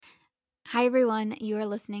Hi, everyone. You are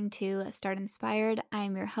listening to Start Inspired. I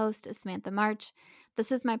am your host, Samantha March. This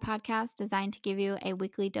is my podcast designed to give you a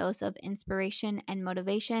weekly dose of inspiration and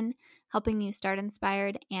motivation, helping you start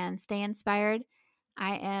inspired and stay inspired.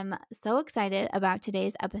 I am so excited about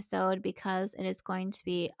today's episode because it is going to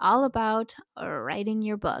be all about writing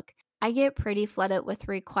your book. I get pretty flooded with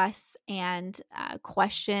requests and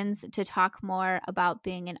questions to talk more about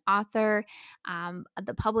being an author,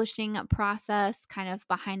 the publishing process, kind of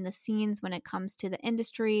behind the scenes when it comes to the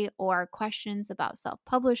industry, or questions about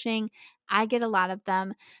self-publishing. I get a lot of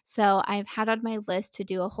them. So I've had on my list to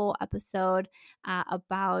do a whole episode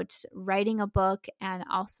about writing a book and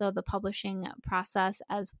also the publishing process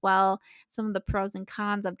as well, some of the pros and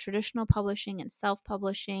cons of traditional publishing and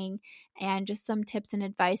self-publishing, and just some tips and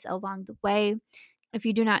advice along the way. If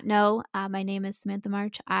you do not know, my name is Samantha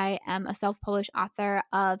March. I am a self-published author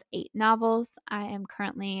of 8 novels. I am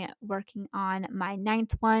currently working on my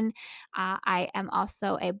 9th one. I am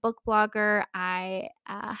also a book blogger. I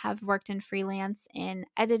have worked in freelance in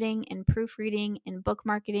editing, in proofreading, in book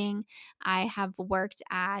marketing. I have worked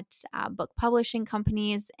at book publishing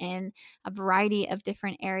companies in a variety of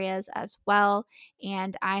different areas as well.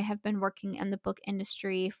 And I have been working in the book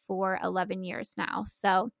industry for 11 years now.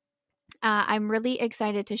 So I'm really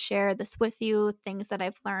excited to share this with you, things that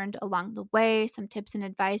I've learned along the way, some tips and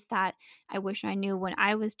advice that I wish I knew when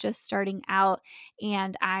I was just starting out.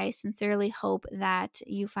 And I sincerely hope that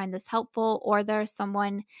you find this helpful, or there's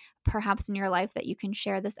someone perhaps in your life that you can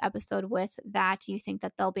share this episode with that you think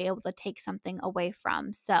that they'll be able to take something away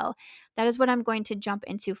from. So that is what I'm going to jump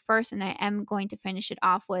into first, and I am going to finish it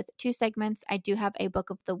off with 2 segments. I do have a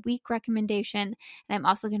book of the week recommendation, and I'm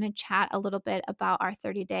also going to chat a little bit about our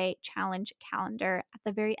 30-day challenge calendar at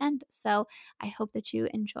the very end. So I hope that you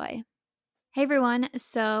enjoy. Hey everyone,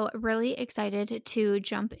 so really excited to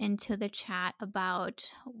jump into the chat about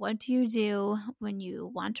what do you do when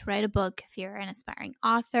you want to write a book. If you're an aspiring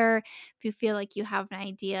author, if you feel like you have an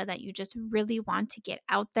idea that you just really want to get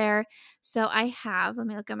out there. So let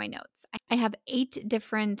me look at my notes. I have 8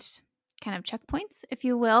 different kind of checkpoints, if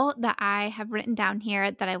you will, that I have written down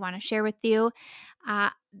here that I want to share with you.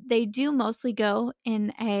 They do mostly go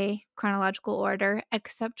in a chronological order,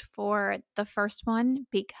 except for the first one,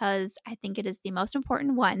 because I think it is the most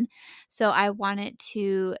important one. So I wanted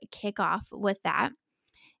to kick off with that.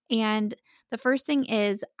 And the first thing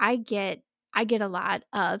is I get a lot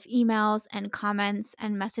of emails and comments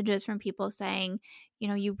and messages from people saying,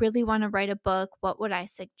 you really want to write a book. What would I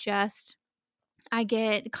suggest? I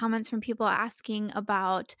get comments from people asking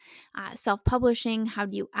about self-publishing. How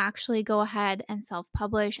do you actually go ahead and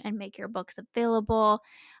self-publish and make your books available?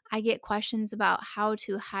 I get questions about how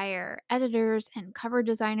to hire editors and cover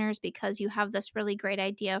designers because you have this really great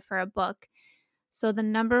idea for a book. So the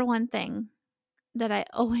number one thing that I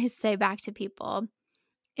always say back to people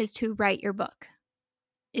is to write your book.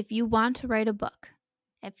 If you want to write a book,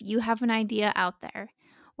 if you have an idea out there,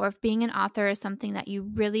 or if being an author is something that you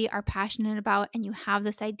really are passionate about and you have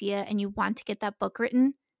this idea and you want to get that book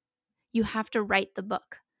written, you have to write the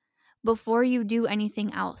book before you do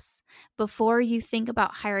anything else, before you think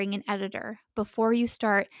about hiring an editor, before you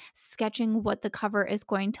start sketching what the cover is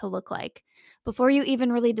going to look like, before you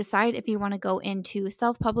even really decide if you want to go into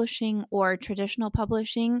self-publishing or traditional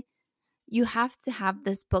publishing. You have to have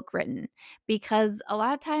this book written, because a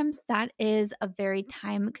lot of times that is a very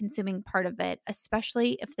time consuming part of it,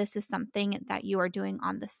 especially if this is something that you are doing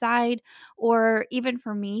on the side. Or even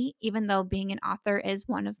for me, even though being an author is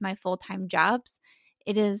one of my full-time jobs,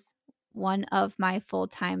 it is one of my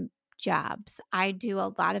full-time jobs. I do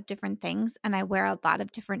a lot of different things and I wear a lot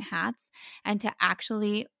of different hats, and to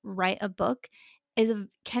actually write a book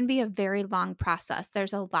can be a very long process.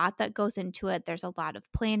 There's a lot that goes into it. There's a lot of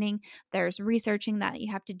planning. There's researching that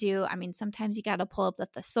you have to do. I mean, sometimes you got to pull up the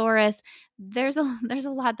thesaurus. There's a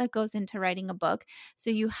lot that goes into writing a book.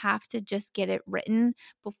 So you have to just get it written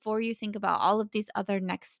before you think about all of these other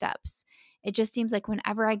next steps. It just seems like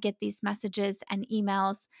whenever I get these messages and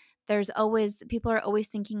emails, people are always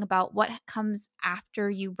thinking about what comes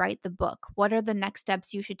after you write the book. What are the next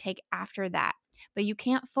steps you should take after that? But you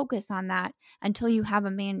can't focus on that until you have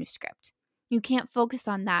a manuscript. You can't focus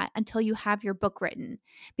on that until you have your book written,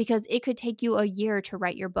 because it could take you a year to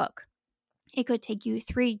write your book. It could take you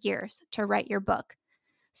 3 years to write your book.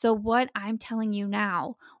 So what I'm telling you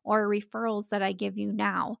now, or referrals that I give you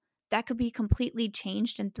now, that could be completely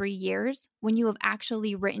changed in 3 years when you have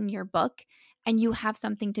actually written your book and you have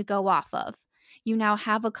something to go off of. You now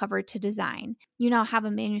have a cover to design. You now have a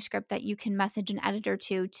manuscript that you can message an editor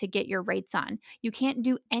to get your rates on. You can't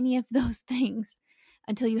do any of those things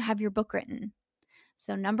until you have your book written.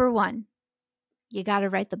 So number 1, you got to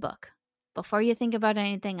write the book. before you think about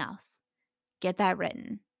anything else, get that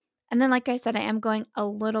written. And then, like I said, I am going a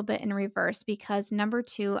little bit in reverse because number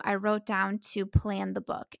 2, I wrote down to plan the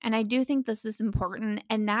book. And I do think this is important,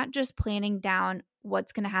 and not just planning down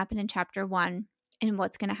what's going to happen in chapter 1 and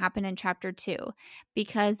what's going to happen in chapter 2,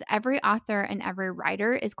 because every author and every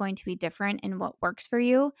writer is going to be different in what works for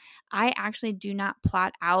you. I actually do not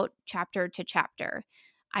plot out chapter to chapter.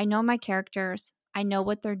 I know my characters, I know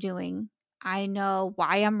what they're doing, I know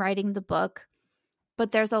why I'm writing the book.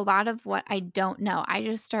 But there's a lot of what I don't know. I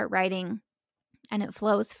just start writing and it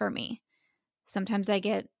flows for me. Sometimes I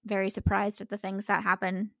get very surprised at the things that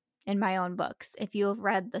happen in my own books. If you have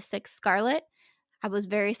read The Six Scarlet, I was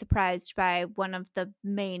very surprised by one of the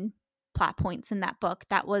main plot points in that book.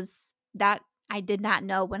 That I did not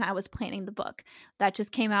know when I was planning the book. That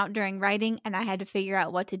just came out during writing and I had to figure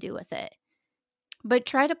out what to do with it. But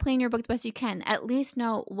try to plan your book the best you can. At least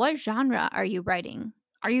know, what genre are you writing?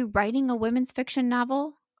 Are you writing a women's fiction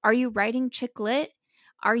novel? Are you writing chick lit?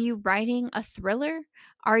 Are you writing a thriller?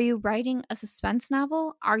 Are you writing a suspense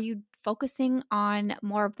novel? Are you focusing on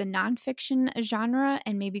more of the nonfiction genre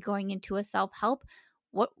and maybe going into a self-help?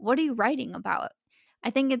 What are you writing about?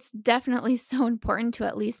 I think it's definitely so important to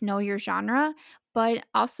at least know your genre, but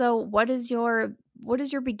also what is your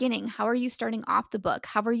beginning? How are you starting off the book?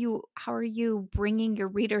 How are you bringing your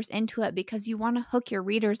readers into it, because you want to hook your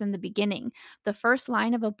readers in the beginning. The first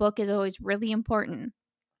line of a book is always really important.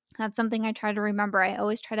 That's something I try to remember. I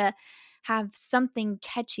always try to have something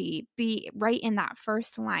catchy be right in that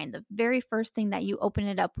first line, the very first thing that you open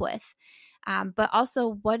it up with. But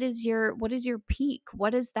also, what is your peak?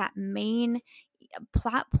 What is that main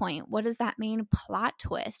plot point? What is that main plot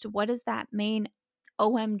twist? What is that main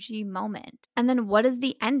OMG moment? And then what is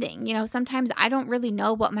the ending? Sometimes I don't really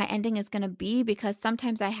know what my ending is going to be, because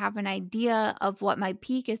sometimes I have an idea of what my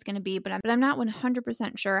peak is going to be, but I'm not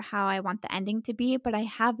 100% sure how I want the ending to be, but I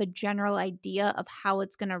have a general idea of how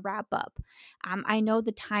it's going to wrap up. I know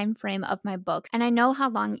the time frame of my books, and I know how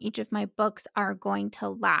long each of my books are going to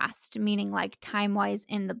last, meaning like time-wise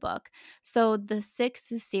in the book. So the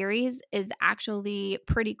 6 series is actually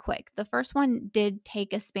pretty quick. The first one did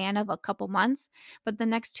take a span of a couple months, but the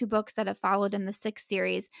next 2 books that have followed in the 6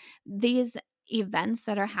 series, these events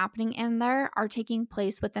that are happening in there are taking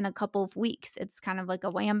place within a couple of weeks. It's kind of like a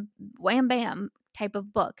wham bam type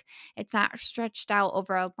of book. It's not stretched out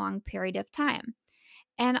over a long period of time.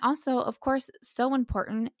 And also, of course, so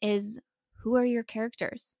important is, who are your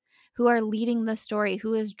characters? Who are leading the story?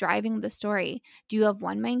 Who is driving the story? Do you have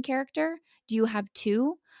one main character? Do you have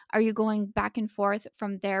 2? Are you going back and forth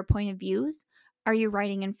from their point of views? Are you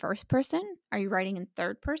writing in first person? Are you writing in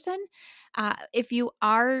third person? If you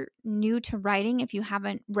are new to writing, if you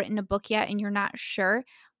haven't written a book yet and you're not sure,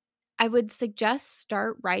 I would suggest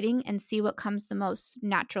start writing and see what comes the most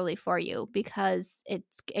naturally for you, because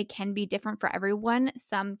it can be different for everyone.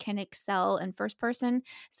 Some can excel in first person.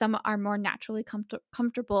 Some are more naturally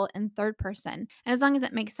comfortable in third person. And as long as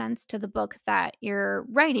it makes sense to the book that you're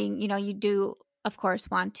writing, you do, of course,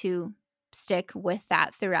 want to stick with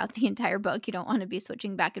that throughout the entire book. You don't want to be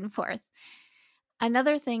switching back and forth.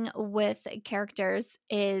 Another thing with characters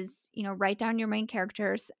is, write down your main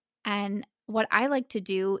characters. And what I like to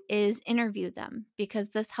do is interview them,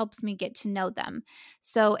 because this helps me get to know them.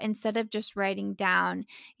 So instead of just writing down,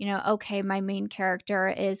 okay, my main character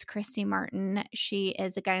is Christy Martin. She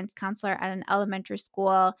is a guidance counselor at an elementary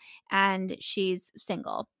school and she's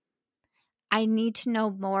single. I need to know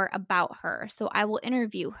more about her. So I will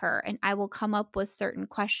interview her and I will come up with certain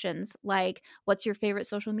questions like, what's your favorite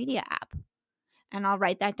social media app? And I'll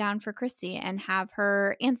write that down for Christy and have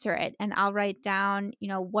her answer it. And I'll write down,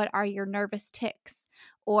 what are your nervous tics?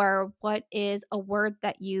 Or what is a word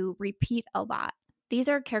that you repeat a lot? These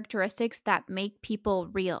are characteristics that make people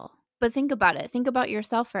real. But think about it. Think about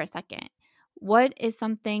yourself for a second. What is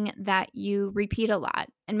something that you repeat a lot?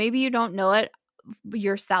 And maybe you don't know it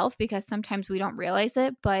yourself, because sometimes we don't realize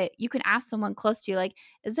it, but you can ask someone close to you, like,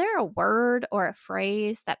 is there a word or a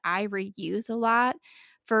phrase that I reuse a lot?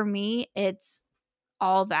 For me, it's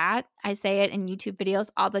all that. I say it in YouTube videos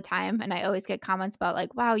all the time, and I always get comments about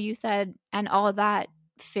like, wow, you said and all of that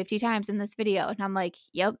 50 times in this video. And I'm like,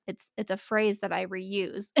 yep, it's a phrase that I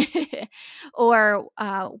reuse. Or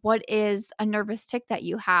what is a nervous tic that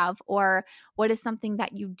you have? Or what is something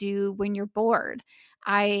that you do when you're bored?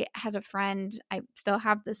 I had a friend, I still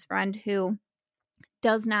have this friend, who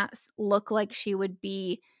does not look like she would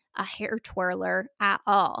be a hair twirler at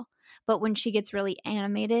all. But when she gets really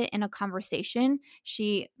animated in a conversation,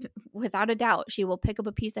 she, without a doubt, she will pick up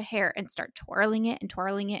a piece of hair and start twirling it and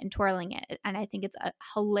twirling it and twirling it. And I think it's a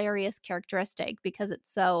hilarious characteristic, because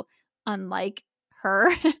it's so unlike her,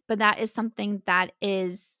 but that is something that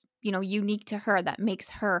is, unique to her, that makes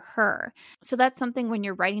her her. So that's something when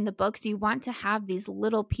you're writing the books, you want to have these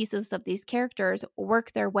little pieces of these characters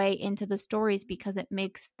work their way into the stories because it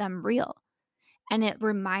makes them real. And it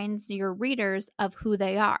reminds your readers of who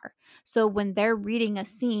they are. So when they're reading a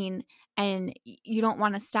scene and you don't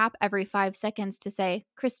want to stop every 5 seconds to say,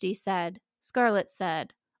 Christy said, Scarlett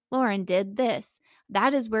said, Lauren did this.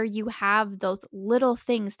 That is where you have those little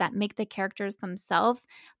things that make the characters themselves.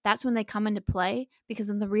 That's when they come into play, because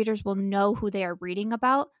then the readers will know who they are reading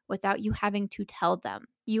about without you having to tell them.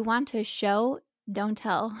 You want to show, don't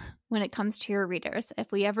tell when it comes to your readers.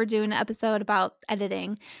 If we ever do an episode about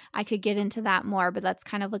editing, I could get into that more, but that's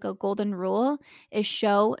kind of like a golden rule, is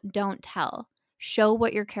show, don't tell. Show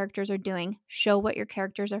what your characters are doing. Show what your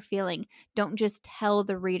characters are feeling. Don't just tell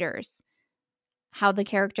the readers how the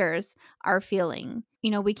characters are feeling.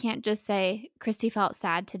 We can't just say, Christy felt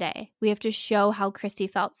sad today. We have to show how Christy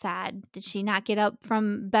felt sad. Did she not get up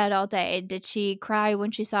from bed all day? Did she cry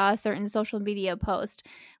when she saw a certain social media post?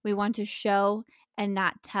 We want to show and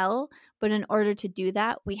not tell. But in order to do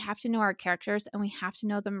that, we have to know our characters and we have to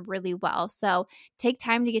know them really well. So take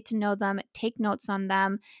time to get to know them, take notes on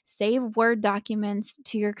them, save Word documents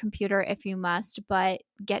to your computer if you must, but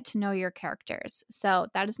get to know your characters. So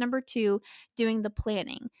that is number 2, doing the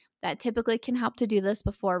planning. That typically can help to do this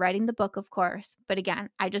before writing the book, of course. But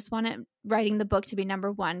again, I just want writing the book to be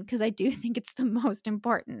number 1 because I do think it's the most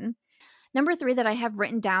important. Number 3 that I have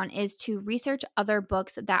written down is to research other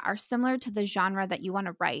books that are similar to the genre that you want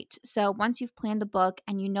to write. So once you've planned the book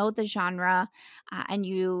and you know the genre and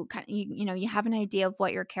you have an idea of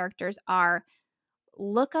what your characters are,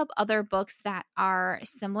 look up other books that are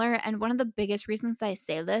similar. And one of the biggest reasons I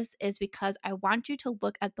say this is because I want you to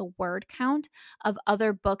look at the word count of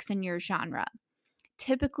other books in your genre.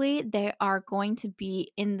 Typically, they are going to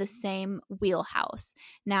be in the same wheelhouse.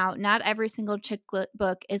 Now, not every single chick lit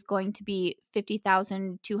book is going to be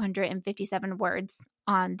 50,257 words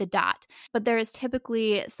on the dot, but there is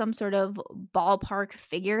typically some sort of ballpark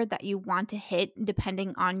figure that you want to hit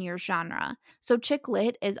depending on your genre. So chick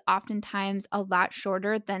lit is oftentimes a lot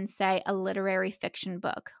shorter than, say, a literary fiction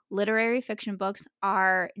book. Literary fiction books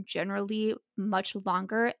are generally much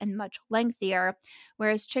longer and much lengthier,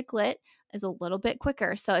 whereas chick lit is a little bit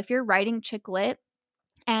quicker. So if you're writing chick lit,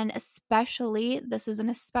 and this is an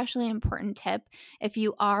especially important tip if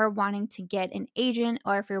you are wanting to get an agent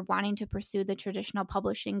or if you're wanting to pursue the traditional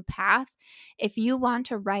publishing path. If you want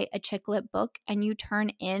to write a chick lit book and you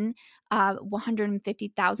turn in a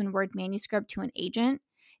 150,000 word manuscript to an agent,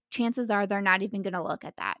 chances are they're not even going to look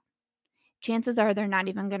at that. Chances are they're not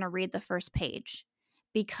even going to read the first page,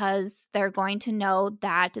 because they're going to know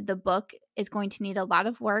that the book is going to need a lot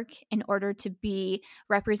of work in order to be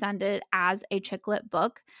represented as a chick lit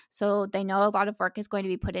book. So they know a lot of work is going to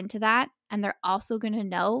be put into that. And they're also going to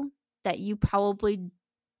know that you probably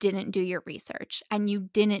didn't do your research and you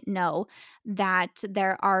didn't know that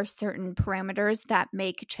there are certain parameters that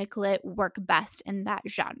make chick lit work best in that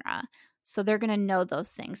genre. So they're going to know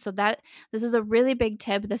those things. So this is a really big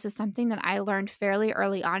tip. This is something that I learned fairly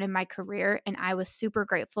early on in my career, and I was super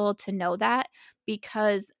grateful to know that,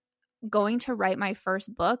 because going to write my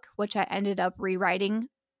first book, which I ended up rewriting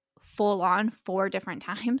full on 4 different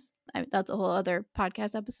times. That's a whole other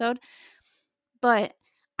podcast episode. But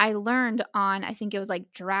I learned on, I think it was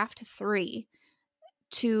like draft 3,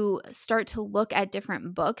 to start to look at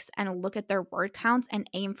different books and look at their word counts and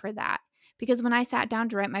aim for that. Because when I sat down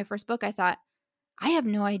to write my first book, I thought, I have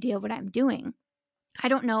no idea what I'm doing. I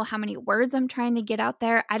don't know how many words I'm trying to get out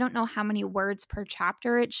there. I don't know how many words per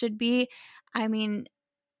chapter it should be. I mean,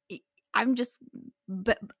 I'm just,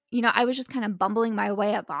 I was just kind of bumbling my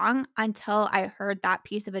way along until I heard that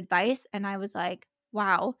piece of advice. And I was like,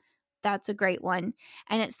 wow, that's a great one.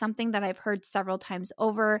 And it's something that I've heard several times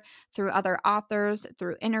over through other authors,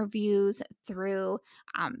 through interviews, through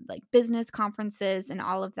like business conferences and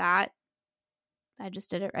all of that. I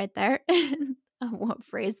just did it right there. What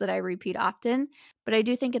phrase that I repeat often. But I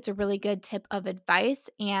do think it's a really good tip of advice.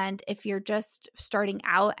 And if you're just starting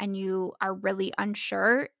out and you are really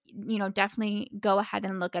unsure, definitely go ahead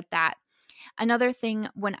and look at that. Another thing,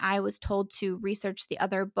 when I was told to research the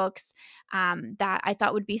other books that I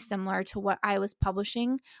thought would be similar to what I was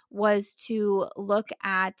publishing, was to look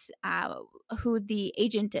at who the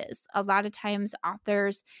agent is. A lot of times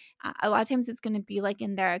it's going to be like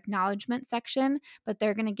in their acknowledgement section, but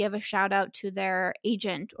they're going to give a shout out to their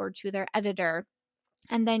agent or to their editor.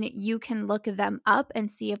 And then you can look them up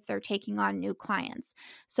and see if they're taking on new clients.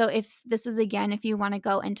 So if you want to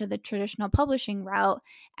go into the traditional publishing route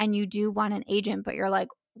and you do want an agent, but you're like,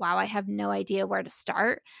 wow, I have no idea where to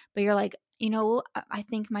start. But you're like, I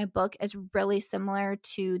think my book is really similar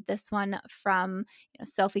to this one from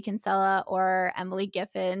Sophie Kinsella or Emily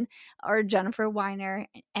Giffen or Jennifer Weiner,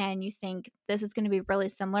 and you think this is going to be really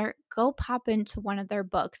similar, go pop into one of their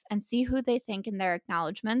books and see who they think in their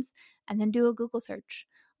acknowledgments, and then do a Google search.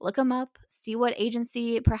 Look them up, see what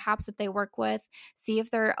agency perhaps that they work with, see if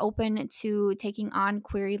they're open to taking on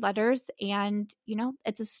query letters, and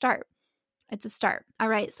it's a start. It's a start. All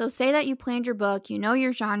right, so say that you planned your book, you know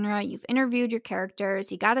your genre, you've interviewed your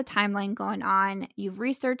characters, you got a timeline going on, you've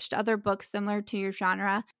researched other books similar to your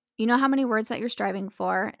genre, you know how many words that you're striving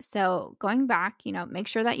for. So going back, make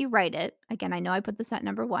sure that you write it. Again, I know I put this at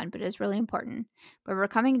number 1, but it is really important. But we're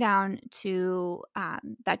coming down to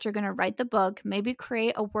that you're going to write the book, maybe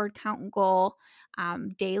create a word count goal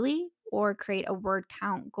daily or create a word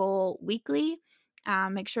count goal weekly.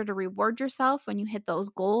 Make sure to reward yourself when you hit those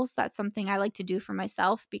goals. That's something I like to do for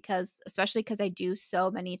myself especially because I do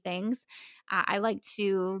so many things. I like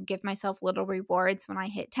to give myself little rewards when I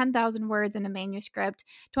hit 10,000 words in a manuscript,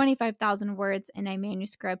 25,000 words in a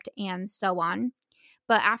manuscript, and so on.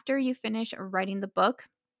 But after you finish writing the book,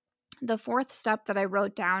 the 4th step that I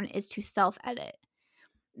wrote down is to self-edit.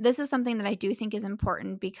 This is something that I do think is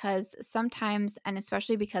important because sometimes, and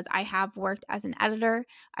especially because I have worked as an editor,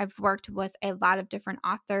 I've worked with a lot of different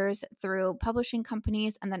authors through publishing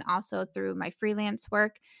companies and then also through my freelance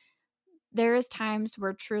work. There is times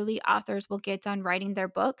where truly authors will get done writing their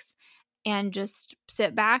books and just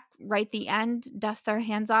sit back, write the end, dust their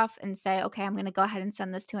hands off, and say, okay, I'm going to go ahead and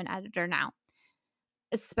send this to an editor now.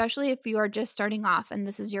 Especially if you are just starting off and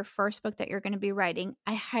this is your first book that you're going to be writing,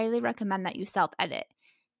 I highly recommend that you self-edit.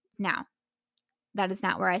 Now, that is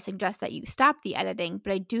not where I suggest that you stop the editing,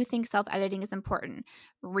 but I do think self-editing is important.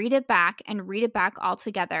 Read it back and read it back all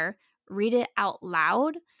together. Read it out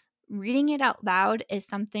loud. Reading it out loud is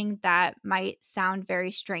something that might sound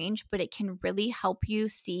very strange, but it can really help you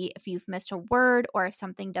see if you've missed a word or if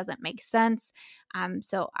something doesn't make sense.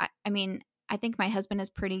 I think my husband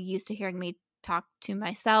is pretty used to hearing me talk to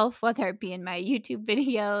myself, whether it be in my YouTube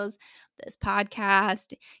videos, this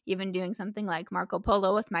podcast, even doing something like Marco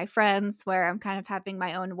Polo with my friends, where I'm kind of having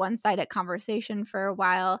my own one-sided conversation for a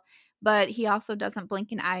while. But he also doesn't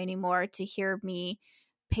blink an eye anymore to hear me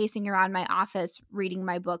pacing around my office reading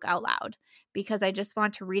my book out loud, because I just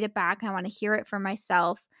want to read it back. I want to hear it for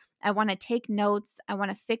myself. I want to take notes. I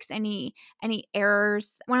want to fix any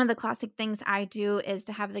errors. One of the classic things I do is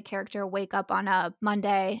to have the character wake up on a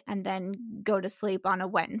Monday and then go to sleep on a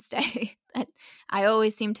Wednesday. I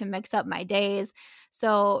always seem to mix up my days.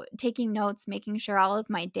 So taking notes, making sure all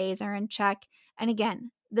of my days are in check. And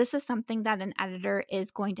again, this is something that an editor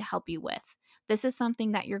is going to help you with. This is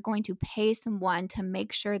something that you're going to pay someone to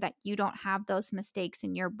make sure that you don't have those mistakes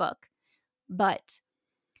in your book. But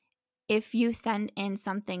if you send in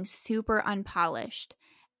something super unpolished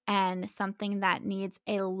and something that needs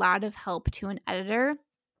a lot of help to an editor,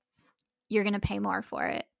 you're going to pay more for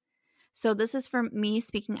it. So this is from me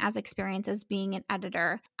speaking as experience as being an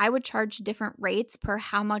editor. I would charge different rates per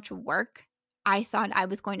how much work I thought I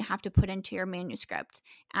was going to have to put into your manuscript.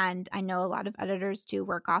 And I know a lot of editors do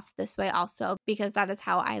work off this way also, because that is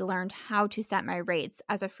how I learned how to set my rates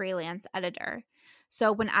as a freelance editor.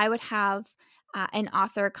 So when I would have an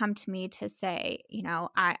author come to me to say,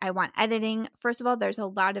 I want editing. First of all, there's a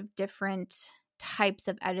lot of different types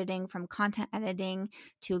of editing, from content editing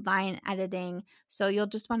to line editing. So you'll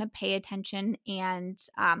just want to pay attention and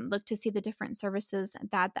look to see the different services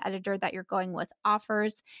that the editor that you're going with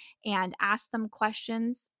offers and ask them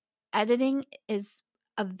questions. Editing is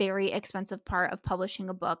a very expensive part of publishing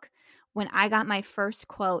a book. When I got my first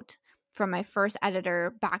quote from my first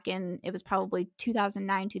editor back in, it was probably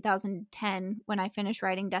 2009, 2010, when I finished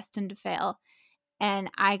writing Destined to Fail,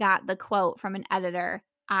 and I got the quote from an editor,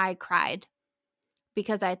 I cried,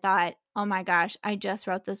 because I thought, oh my gosh, I just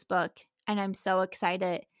wrote this book and I'm so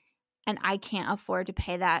excited and I can't afford to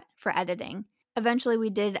pay that for editing. Eventually, we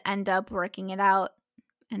did end up working it out.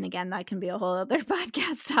 And again, that can be a whole other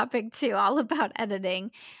podcast topic too, all about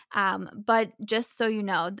editing. But just so you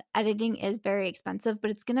know, editing is very expensive,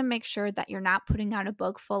 but it's going to make sure that you're not putting out a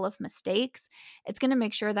book full of mistakes. It's going to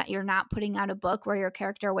make sure that you're not putting out a book where your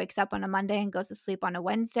character wakes up on a Monday and goes to sleep on a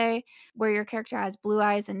Wednesday, where your character has blue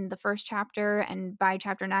eyes in the first chapter and by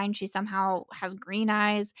chapter 9, she somehow has green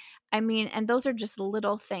eyes. And those are just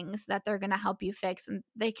little things that they're going to help you fix. And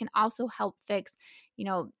they can also help fix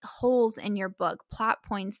holes in your book, plot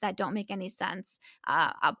points that don't make any sense,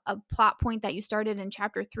 a plot point that you started in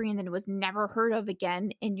chapter 3 and then was never heard of again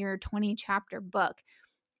in your 20 chapter book.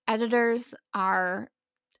 Editors are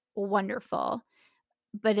wonderful,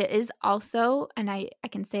 but it is also, and I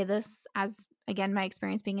can say this as, again, my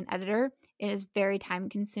experience being an editor, it is very time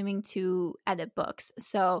consuming to edit books.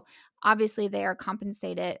 So obviously they are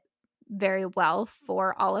compensated very well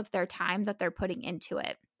for all of their time that they're putting into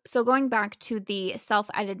it. So going back to the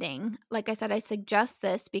self-editing, like I said, I suggest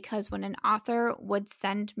this because when an author would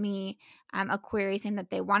send me a query saying that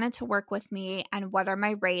they wanted to work with me and what are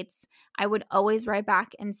my rates, I would always write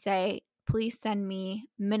back and say, please send me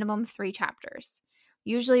minimum 3 chapters.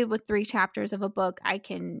 Usually with 3 chapters of a book, I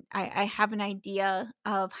have an idea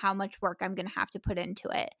of how much work I'm going to have to put into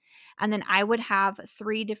it. And then I would have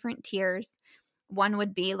 3 different tiers. One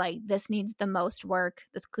would be like, this needs the most work.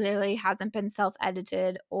 This clearly hasn't been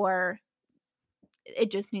self-edited, or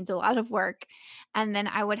it just needs a lot of work. And then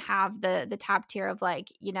I would have the top tier of like,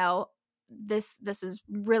 this is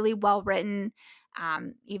really well written.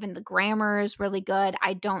 Even the grammar is really good.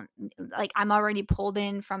 I'm already pulled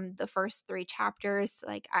in from the first 3 chapters.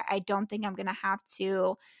 Like, I don't think I'm going to have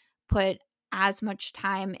to put as much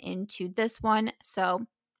time into this one. So,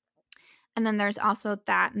 and then there's also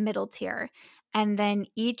that middle tier. And then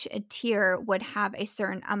each tier would have a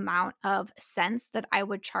certain amount of cents that I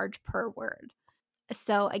would charge per word.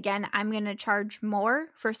 So again, I'm going to charge more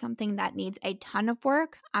for something that needs a ton of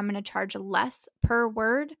work. I'm going to charge less per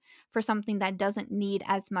word for something that doesn't need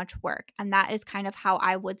as much work. And that is kind of how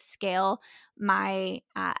I would scale my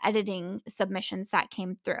editing submissions that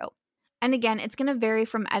came through. And again, it's going to vary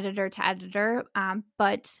from editor to editor,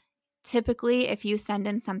 but typically, if you send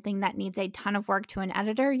in something that needs a ton of work to an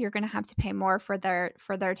editor, you're going to have to pay more for their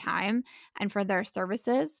time and for their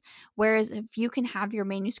services. Whereas if you can have your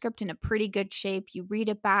manuscript in a pretty good shape, you read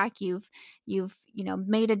it back, you've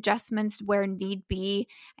made adjustments where need be,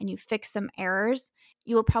 and you fix some errors,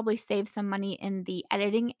 you will probably save some money in the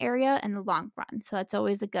editing area in the long run. So that's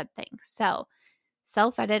always a good thing. So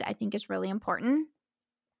self-edit, I think, is really important.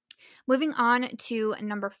 Moving on to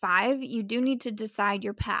number 5, you do need to decide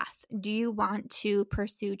your path. Do you want to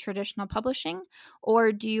pursue traditional publishing,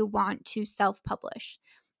 or do you want to self-publish?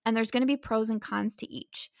 And there's going to be pros and cons to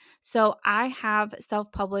each. So I have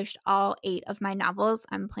self-published all 8 of my novels.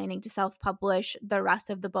 I'm planning to self-publish the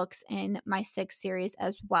rest of the books in my 6 series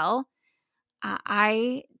as well.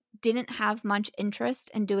 I didn't have much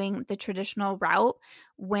interest in doing the traditional route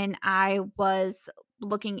when I was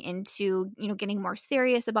looking into, getting more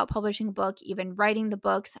serious about publishing a book, even writing the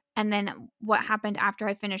books. And then what happened after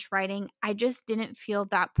I finished writing, I just didn't feel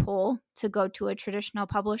that pull to go to a traditional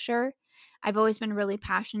publisher. I've always been really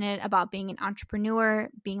passionate about being an entrepreneur,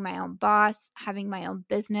 being my own boss, having my own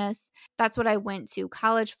business. That's what I went to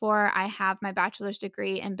college for. I have my bachelor's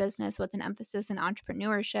degree in business with an emphasis in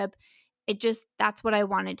entrepreneurship. That's what I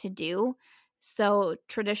wanted to do. So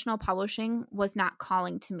traditional publishing was not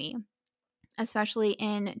calling to me. Especially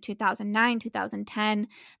in 2009, 2010,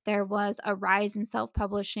 there was a rise in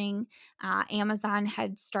self-publishing. Amazon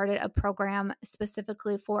had started a program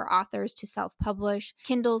specifically for authors to self-publish.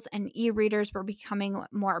 Kindles and e-readers were becoming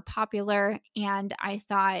more popular, and I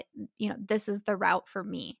thought, this is the route for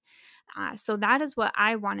me. So that is what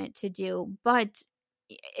I wanted to do, but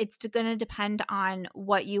it's going to depend on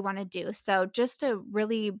what you want to do. So just to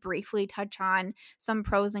really briefly touch on some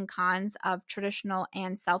pros and cons of traditional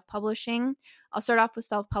and self-publishing, I'll start off with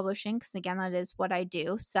self-publishing because, again, that is what I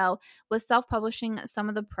do. So with self-publishing, some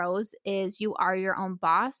of the pros is you are your own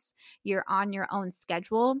boss. You're on your own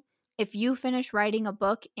schedule. If you finish writing a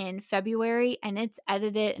book in February and it's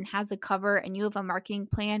edited and has a cover and you have a marketing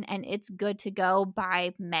plan and it's good to go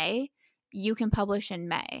by May, you can publish in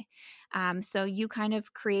May. So you kind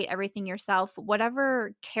of create everything yourself,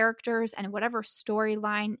 whatever characters and whatever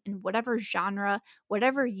storyline and whatever genre,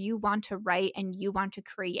 whatever you want to write and you want to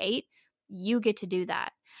create, you get to do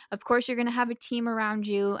that. Of course, you're going to have a team around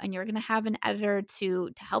you and you're going to have an editor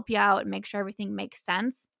to help you out and make sure everything makes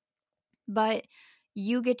sense. But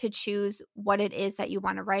you get to choose what it is that you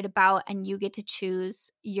want to write about, and you get to choose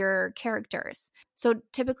your characters. So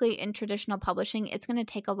typically in traditional publishing, it's going to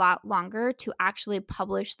take a lot longer to actually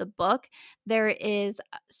publish the book. There is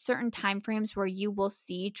certain timeframes where you will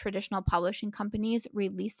see traditional publishing companies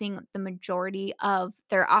releasing the majority of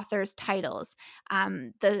their authors' titles.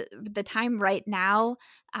 The time right now,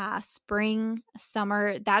 spring,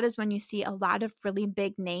 summer, that is when you see a lot of really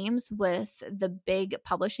big names with the big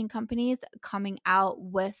publishing companies coming out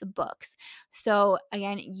with books. So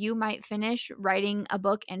again, you might finish writing a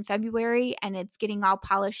book in February and it's getting all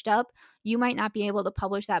polished up. You might not be able to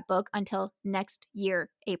publish that book until next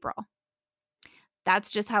year, April.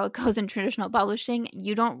 That's just how it goes in traditional publishing.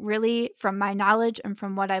 You don't really, from my knowledge and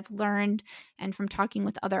from what I've learned and from talking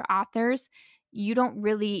with other authors, you don't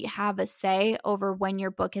really have a say over when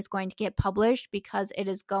your book is going to get published because it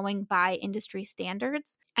is going by industry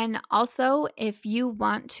standards. And also, if you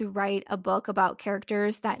want to write a book about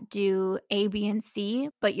characters that do A, B, and C,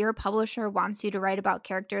 but your publisher wants you to write about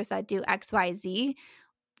characters that do X, Y, Z,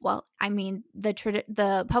 well, I mean,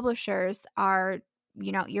 the publishers are,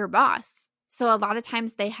 your boss. So a lot of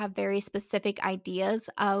times they have very specific ideas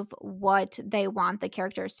of what they want the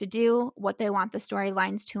characters to do, what they want the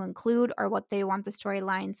storylines to include, or what they want the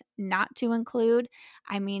storylines not to include.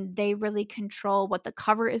 I mean, they really control what the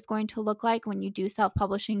cover is going to look like. When you do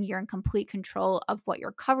self-publishing, you're in complete control of what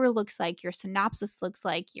your cover looks like, your synopsis looks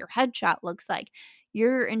like, your headshot looks like.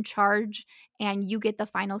 You're in charge and you get the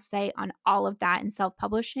final say on all of that in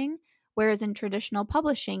self-publishing. Whereas in traditional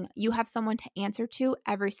publishing, you have someone to answer to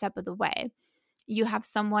every step of the way. You have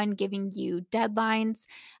someone giving you deadlines,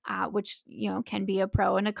 which can be a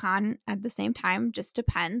pro and a con at the same time, just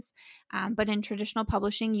depends. But in traditional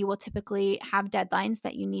publishing, you will typically have deadlines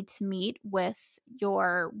that you need to meet with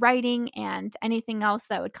your writing and anything else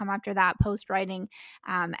that would come after that, post-writing,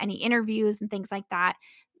 any interviews and things like that.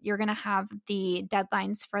 You're going to have the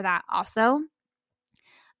deadlines for that also.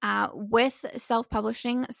 With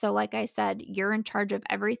self-publishing, so like I said, you're in charge of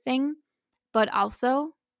everything, but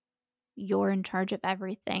also you're in charge of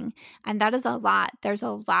everything. And that is a lot. There's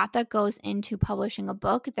a lot that goes into publishing a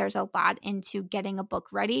book. There's a lot into getting a book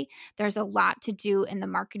ready. There's a lot to do in the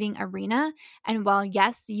marketing arena. And while,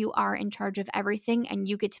 yes, you are in charge of everything and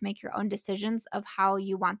you get to make your own decisions of how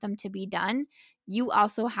you want them to be done, you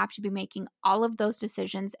also have to be making all of those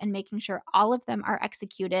decisions and making sure all of them are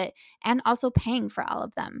executed and also paying for all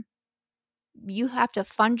of them. You have to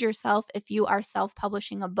fund yourself if you are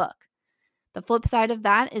self-publishing a book. The flip side of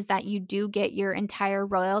that is that you do get your entire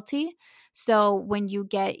royalty. So when you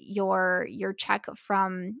get your check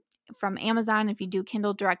from Amazon, if you do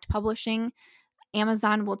Kindle Direct Publishing,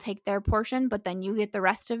 Amazon will take their portion, but then you get the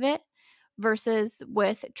rest of it. Versus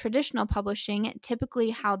with traditional publishing, typically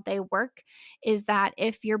how they work is that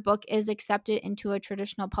if your book is accepted into a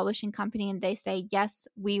traditional publishing company and they say, yes,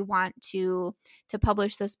 we want to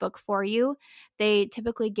publish this book for you, they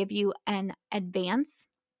typically give you an advance.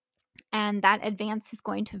 And that advance is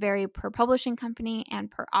going to vary per publishing company and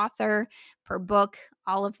per author, per book,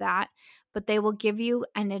 all of that. But they will give you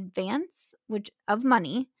an advance of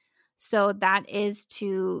money. So that is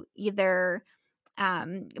to either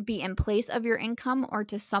be in place of your income or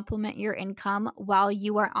to supplement your income while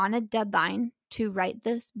you are on a deadline to write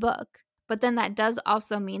this book. But then that does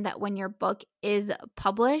also mean that when your book is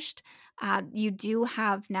published, you do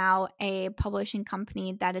have now a publishing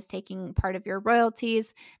company that is taking part of your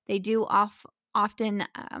royalties. They do often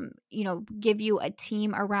give you a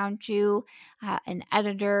team around you, an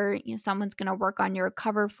editor, someone's going to work on your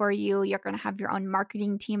cover for you. You're going to have your own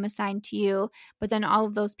marketing team assigned to you, but then all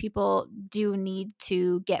of those people do need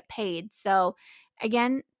to get paid. So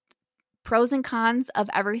again, pros and cons of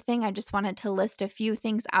everything. I just wanted to list a few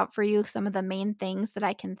things out for you, some of the main things that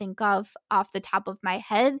I can think of off the top of my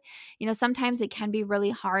head. Sometimes it can be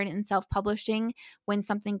really hard in self-publishing when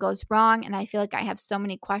something goes wrong and I feel like I have so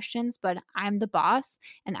many questions, but I'm the boss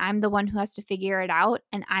and I'm the one who has to figure it out,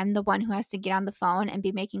 and I'm the one who has to get on the phone and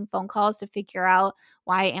be making phone calls to figure out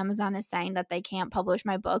why Amazon is saying that they can't publish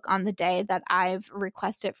my book on the day that I've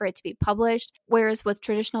requested for it to be published. Whereas with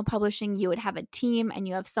traditional publishing, you would have a team and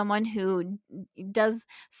you have someone who does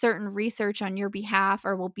certain research on your behalf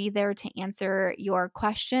or will be there to answer your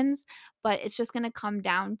questions. But it's just going to come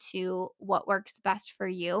down to what works best for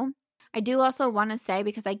you. I do also want to say,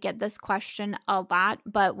 because I get this question a lot,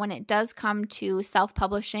 but when it does come to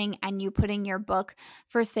self-publishing and you putting your book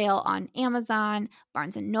for sale on Amazon,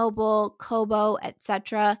 Barnes & Noble, Kobo,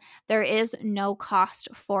 etc., there is no cost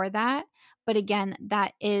for that. But again,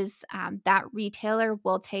 that is that retailer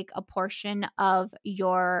will take a portion of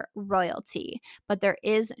your royalty, but there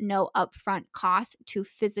is no upfront cost to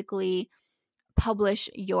physically publish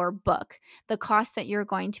your book. The costs that you're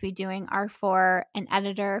going to be doing are for an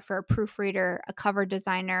editor, for a proofreader, a cover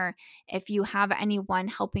designer. If you have anyone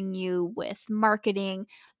helping you with marketing,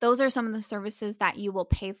 those are some of the services that you will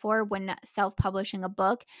pay for when self-publishing a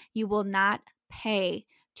book. You will not pay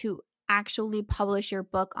to actually publish your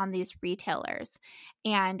book on these retailers.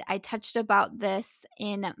 And I touched about this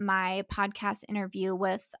in my podcast interview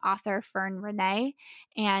with author Fern Renee,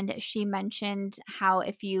 and she mentioned how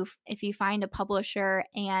if you find a publisher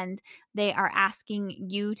and they are asking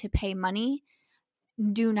you to pay money,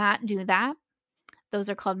 do not do that. Those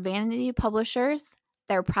are called vanity publishers.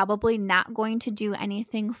 They're probably not going to do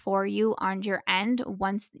anything for you on your end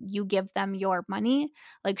once you give them your money.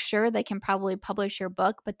 Like, sure, they can probably publish your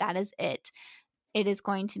book, but that is it. It is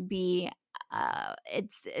going to be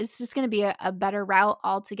it's just going to be a better route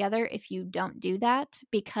altogether if you don't do that,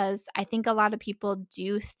 because I think a lot of people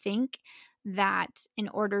do think that in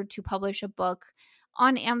order to publish a book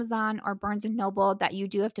on Amazon or Barnes and Noble that you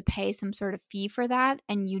do have to pay some sort of fee for that,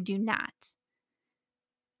 and you do not.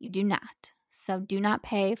 You do not. So do not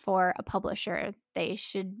pay for a publisher. They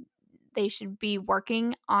should be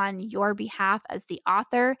working on your behalf as the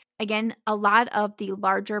author. Again, a lot of the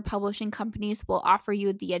larger publishing companies will offer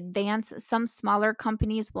you the advance. Some smaller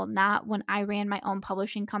companies will not. When I ran my own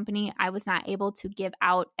publishing company, I was not able to give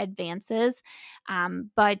out advances,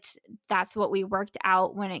 but that's what we worked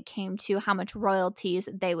out when it came to how much royalties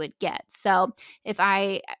they would get. So if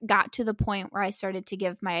I got to the point where I started to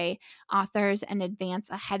give my authors an advance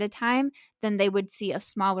ahead of time, then they would see a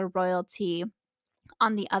smaller royalty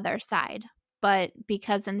on the other side. But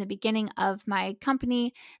because in the beginning of my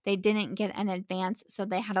company, they didn't get an advance, so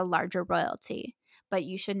they had a larger royalty. But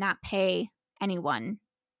you should not pay anyone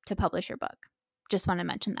to publish your book. Just want to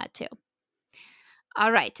mention that too.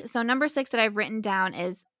 All right. So number 6 that I've written down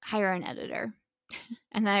is hire an editor.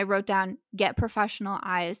 And then I wrote down, get professional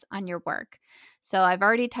eyes on your work. So I've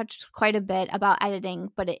already touched quite a bit about editing,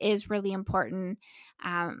 but it is really important.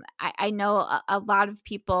 I know a lot of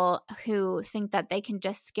people who think that they can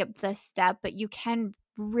just skip this step, but you can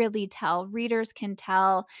really tell. Readers can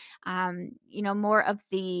tell, more of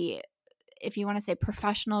the, if you want to say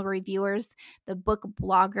professional reviewers, the book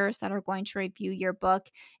bloggers that are going to review your book,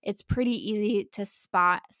 it's pretty easy to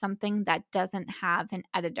spot something that doesn't have an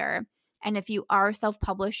editor. And if you are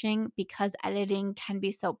self-publishing, because editing can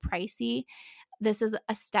be so pricey, this is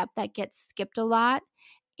a step that gets skipped a lot,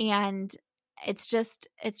 and it's just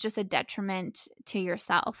a detriment to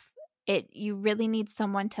yourself. You really need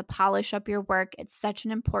someone to polish up your work. It's such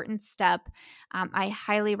an important step. I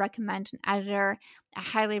highly recommend an editor. I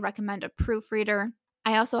highly recommend a proofreader.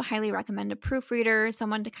 I also highly recommend a proofreader,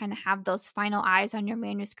 someone to kind of have those final eyes on your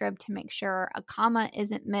manuscript to make sure a comma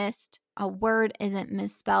isn't missed, a word isn't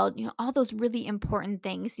misspelled, all those really important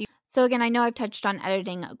things. So again, I know I've touched on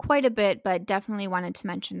editing quite a bit, but definitely wanted to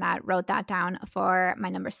mention that, wrote that down for my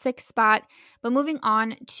number 6 spot. But moving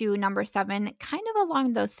on to number 7, kind of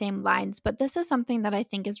along those same lines, but this is something that I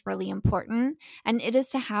think is really important, and it is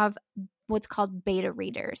to have what's called beta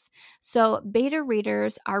readers. So beta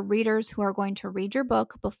readers are readers who are going to read your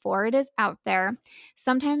book before it is out there.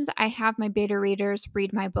 Sometimes I have my beta readers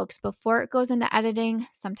read my books before it goes into editing.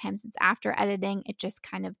 Sometimes it's after editing. It just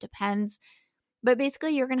kind of depends. But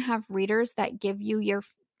basically, you're going to have readers that give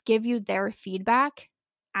you their feedback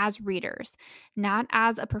as readers, not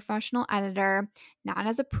as a professional editor, not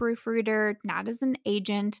as a proofreader, not as an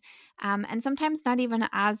agent, and sometimes not even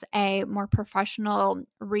as a more professional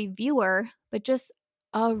reviewer, but just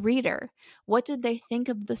a reader. What did they think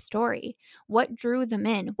of the story? What drew them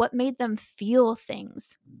in? What made them feel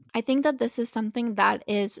things? I think that this is something that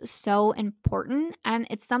is so important, and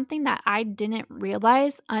it's something that I didn't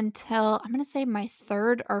realize until, I'm going to say, my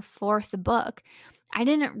 3rd or 4th book. I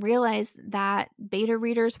didn't realize that beta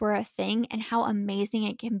readers were a thing and how amazing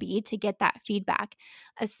it can be to get that feedback,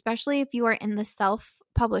 especially if you are in the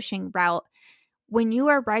self-publishing route. When you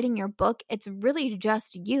are writing your book, it's really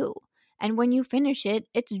just you. And when you finish it,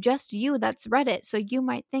 it's just you that's read it. So you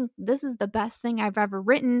might think, this is the best thing I've ever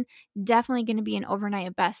written, definitely going to be an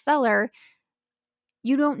overnight bestseller.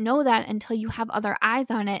 You don't know that until you have other eyes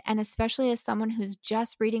on it. And especially as someone who's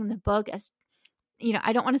just reading the book, as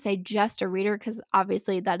I don't want to say just a reader, because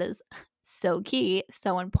obviously that is so key,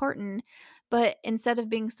 so important. But instead of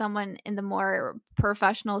being someone in the more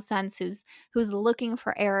professional sense who's looking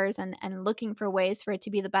for errors and looking for ways for it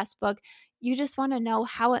to be the best book, you just want to know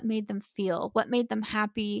how it made them feel, what made them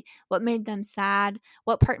happy, what made them sad,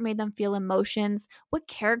 what part made them feel emotions, what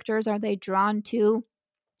characters are they drawn to,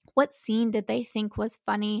 what scene did they think was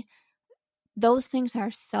funny. Those things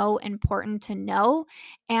are so important to know.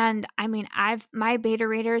 And I mean, my beta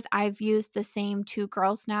readers, I've used the same 2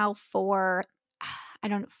 girls now for, I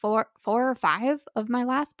don't know, 4 or 5 of my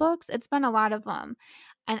last books. It's been a lot of them.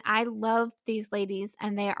 And I love these ladies,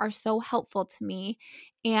 and they are so helpful to me.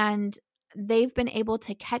 And they've been able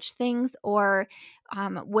to catch things, or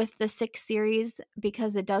with the 6 series,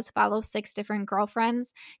 because it does follow 6 different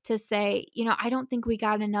girlfriends, to say, I don't think we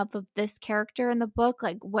got enough of this character in the book.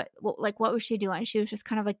 Like what was she doing? She was just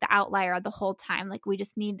kind of like the outlier the whole time. Like, we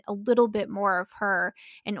just need a little bit more of her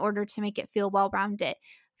in order to make it feel well-rounded.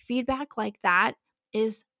 Feedback like that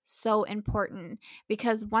is so important,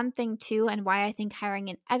 because one thing too, and why I think hiring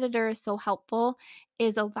an editor is so helpful,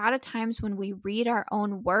 is a lot of times when we read our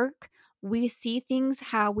own work, we see things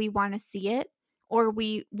how we want to see it, or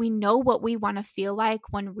we know what we want to feel like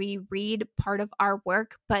when we read part of our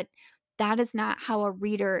work, but that is not how a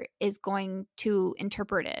reader is going to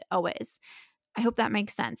interpret it always. I hope that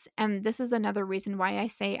makes sense. And this is another reason why I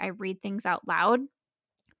say I read things out loud,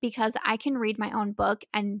 because I can read my own book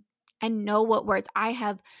and know what words I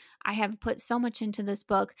have put so much into this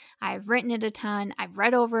book. I've written it a ton. I've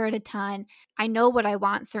read over it a ton. I know what I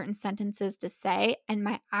want certain sentences to say, and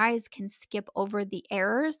my eyes can skip over the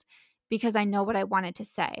errors because I know what I wanted to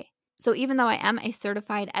say. So even though I am a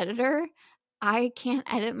certified editor, I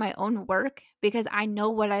can't edit my own work because I know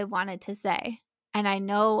what I wanted to say. And I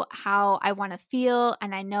know how I want to feel,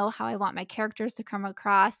 and I know how I want my characters to come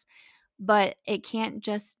across, but it can't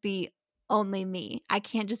just be only me. I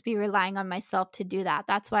can't just be relying on myself to do that.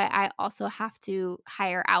 That's why I also have to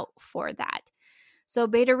hire out for that. So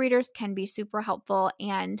beta readers can be super helpful,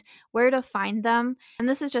 and where to find them. And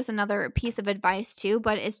this is just another piece of advice too,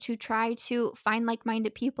 but is to try to find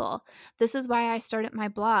like-minded people. This is why I started my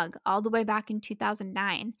blog all the way back in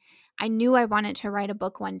 2009. I knew I wanted to write a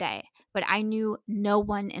book one day, but I knew no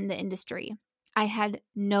one in the industry. I had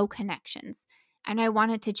no connections, and I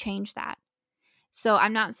wanted to change that. So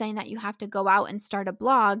I'm not saying that you have to go out and start a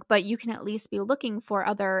blog, but you can at least be looking for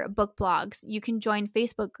other book blogs. You can join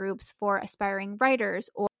Facebook groups for aspiring writers,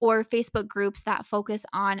 or Facebook groups that focus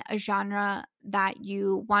on a genre that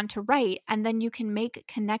you want to write, and then you can make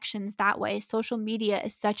connections that way. Social media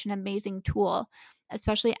is such an amazing tool,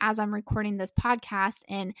 especially as I'm recording this podcast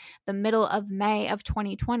in the middle of May of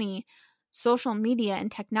 2020. Social media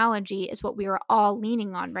and technology is what we are all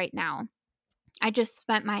leaning on right now. I just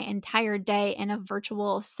spent my entire day in a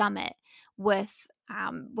virtual summit with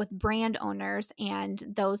brand owners and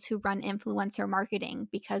those who run influencer marketing,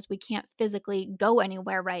 because we can't physically go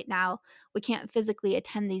anywhere right now. We can't physically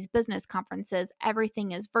attend these business conferences.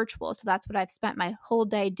 Everything is virtual. So that's what I've spent my whole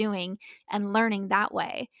day doing and learning that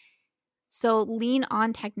way. So lean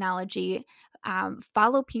on technology.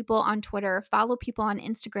 Follow people on Twitter, follow people on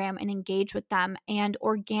Instagram, and engage with them, and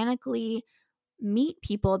organically meet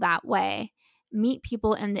people that way. Meet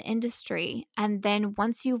people in the industry. And then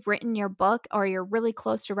once you've written your book, or you're really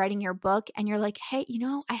close to writing your book, and you're like, hey,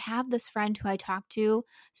 I have this friend who I talk to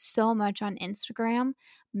so much on Instagram.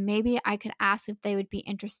 Maybe I could ask if they would be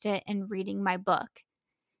interested in reading my book.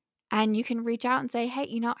 And you can reach out and say, hey,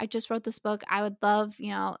 I just wrote this book. I would love,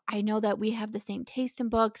 I know that we have the same taste in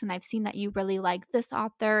books, and I've seen that you really like this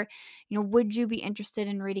author. Would you be interested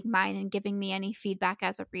in reading mine and giving me any feedback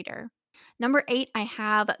as a reader? Number 8, I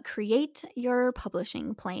have create your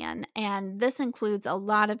publishing plan. And this includes a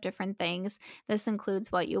lot of different things. This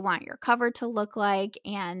includes what you want your cover to look like,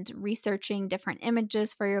 and researching different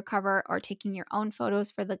images for your cover, or taking your own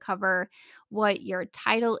photos for the cover, what your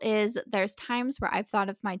title is. There's times where I've thought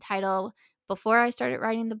of my title before I started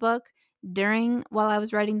writing the book, while I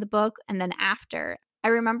was writing the book, and then after. I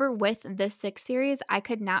remember with this 6 series, I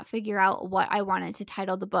could not figure out what I wanted to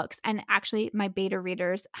title the books. And actually, my beta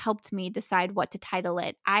readers helped me decide what to title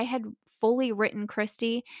it. I had fully written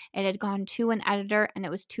Christy. It had gone to an editor, and it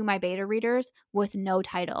was to my beta readers with no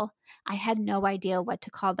title. I had no idea what to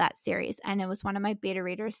call that series. And it was one of my beta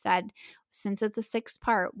readers said, since it's a 6th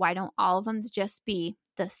part, why don't all of them just be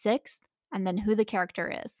the 6th and then who the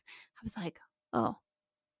character is? I was like, oh,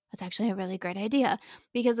 that's actually a really great idea,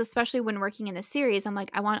 because especially when working in a series, I'm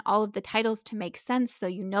like, I want all of the titles to make sense so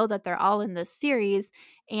that they're all in this series.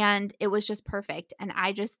 And it was just perfect. And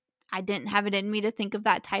I didn't have it in me to think of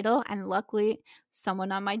that title. And luckily,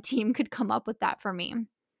 someone on my team could come up with that for me.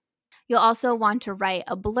 You'll also want to write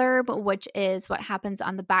a blurb, which is what happens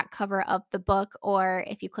on the back cover of the book, or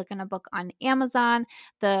if you click on a book on Amazon,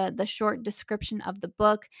 the short description of the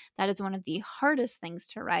book. That is one of the hardest things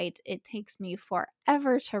to write. It takes me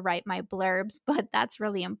forever to write my blurbs, but that's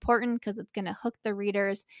really important because it's going to hook the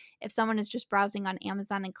readers. If someone is just browsing on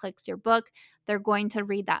Amazon and clicks your book, they're going to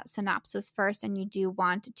read that synopsis first, and you do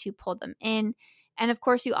want to pull them in. And of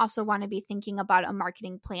course, you also want to be thinking about a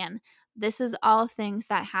marketing plan. This is all things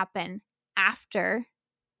that happen after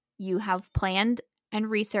you have planned and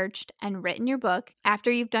researched and written your book,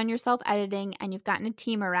 after you've done your self-editing and you've gotten a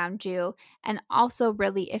team around you, and also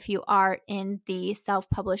really if you are in the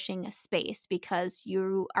self-publishing space, because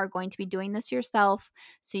you are going to be doing this yourself,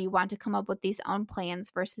 so you want to come up with these own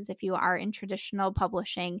plans, versus if you are in traditional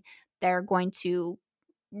publishing, they're going to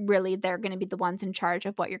be the ones in charge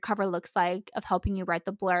of what your cover looks like, of helping you write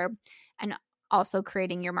the blurb, and also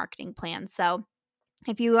creating your marketing plan. So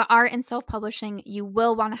if you are in self-publishing, you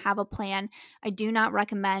will want to have a plan. I do not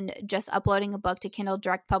recommend just uploading a book to Kindle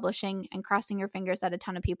Direct Publishing and crossing your fingers that a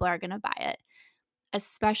ton of people are going to buy it,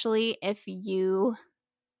 especially if you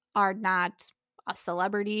are not a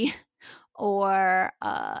celebrity or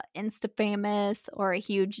Insta famous or a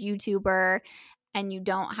huge YouTuber. and you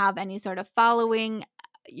don't have any sort of following,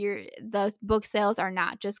 the book sales are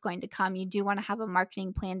not just going to come. You do want to have a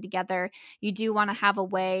marketing plan together. You do want to have a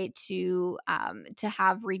way to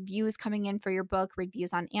have reviews coming in for your book.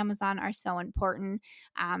 Reviews on Amazon are so important.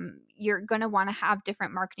 You're going to want to have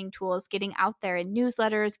different marketing tools, getting out there in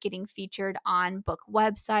newsletters, getting featured on book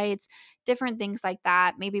websites, different things like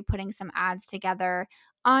that. Maybe putting some ads together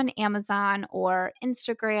on Amazon or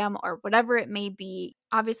Instagram or whatever it may be.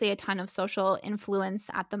 Obviously, a ton of social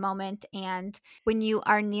influence at the moment. And when you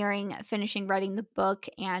are nearing finishing writing the book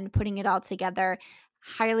and putting it all together,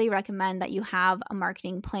 highly recommend that you have a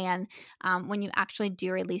marketing plan when you actually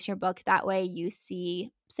do release your book. That way you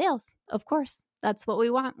see sales, of course. That's what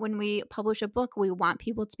we want when we publish a book. We want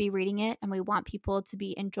people to be reading it and we want people to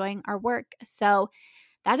be enjoying our work. So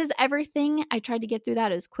that is everything. I tried to get through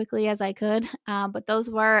that as quickly as I could, but those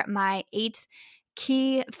were my 8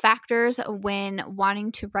 key factors when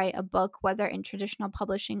wanting to write a book, whether in traditional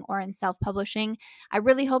publishing or in self-publishing. I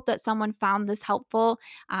really hope that someone found this helpful.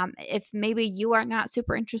 If maybe you are not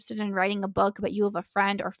super interested in writing a book, but you have a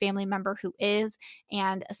friend or family member who is,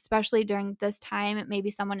 and especially during this time,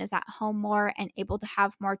 maybe someone is at home more and able to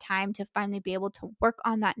have more time to finally be able to work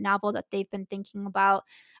on that novel that they've been thinking about.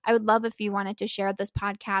 I would love if you wanted to share this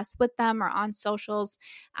podcast with them or on socials.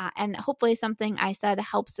 And hopefully something I said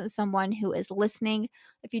helps someone who is listening.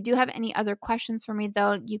 If you do have any other questions for me,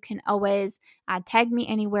 though, you can always tag me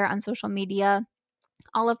anywhere on social media.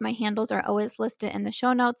 All of my handles are always listed in the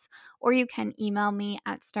show notes, or you can email me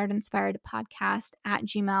at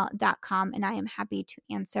startinspiredpodcast@gmail.com, and I am happy to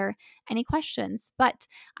answer any questions. But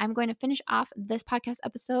I'm going to finish off this podcast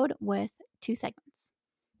episode with 2 segments.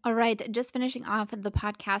 All right, just finishing off the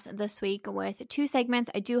podcast this week with 2 segments.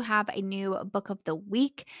 I do have a new book of the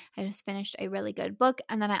week. I just finished a really good book.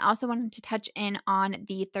 And then I also wanted to touch in on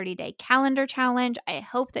the 30-day calendar challenge. I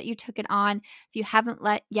hope that you took it on. If you haven't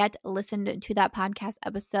yet listened to that podcast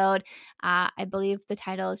episode, I believe the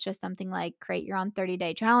title is just something like Create Your Own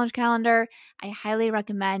 30-Day Challenge Calendar. I highly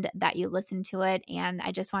recommend that you listen to it. And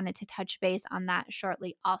I just wanted to touch base on that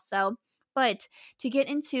shortly also. But to get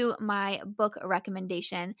into my book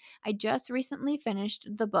recommendation, I just recently finished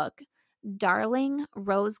the book Darling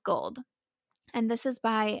Rose Gold. And this is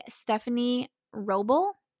by Stephanie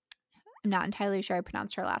Roble. I'm not entirely sure I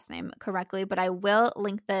pronounced her last name correctly, but I will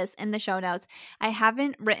link this in the show notes. I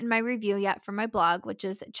haven't written my review yet for my blog, which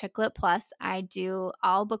is Chicklet Plus. I do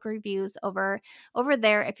all book reviews over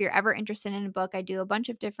there. If you're ever interested in a book, I do a bunch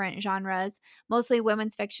of different genres, mostly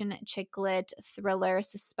women's fiction, chicklet, thriller,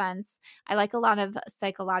 suspense. I like a lot of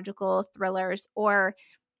psychological thrillers, or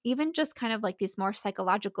even just kind of like these more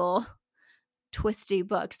psychological twisty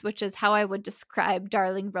books, which is how I would describe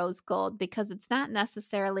Darling Rose Gold, because it's not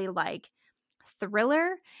necessarily like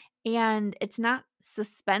thriller and it's not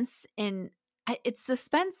suspense it's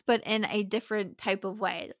suspense, but in a different type of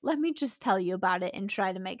way. Let me just tell you about it and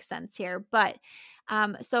try to make sense here. But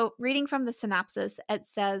so reading from the synopsis, it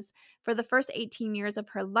says, for the first 18 years of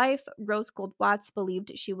her life, Rose Gold Watts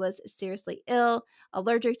believed she was seriously ill,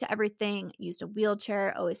 allergic to everything, used a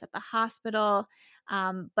wheelchair, always at the hospital.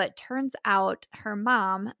 But turns out her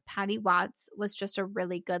mom, Patty Watts, was just a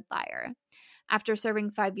really good liar. After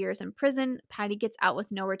serving 5 years in prison, Patty gets out with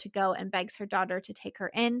nowhere to go and begs her daughter to take her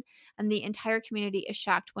in, and the entire community is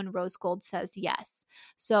shocked when Rose Gold says yes.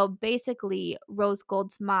 So basically, Rose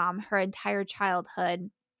Gold's mom, her entire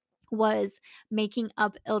childhood, was making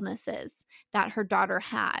up illnesses that her daughter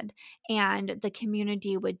had, and the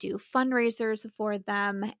community would do fundraisers for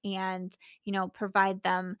them and provide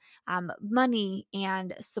them money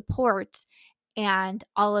and support, and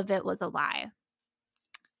all of it was a lie.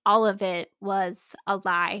 All of it was a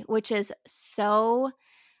lie, which is so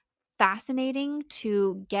fascinating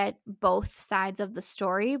to get both sides of the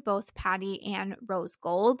story, both Patty and Rose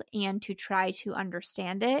Gold, and to try to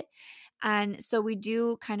understand it. And so we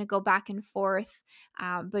do kind of go back and forth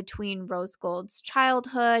between Rose Gold's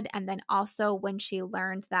childhood and then also when she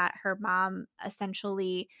learned that her mom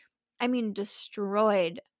essentially,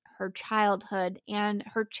 destroyed her childhood, and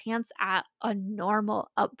her chance at a normal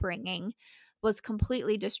upbringing was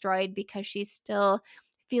completely destroyed because she's still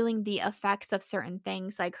feeling the effects of certain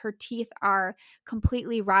things. Like her teeth are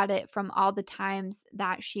completely rotted from all the times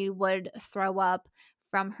that she would throw up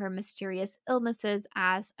from her mysterious illnesses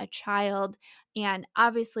as a child. And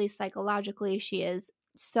obviously, psychologically, she is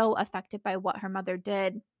so affected by what her mother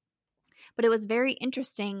did. But it was very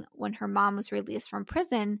interesting when her mom was released from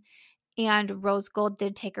prison and Rose Gold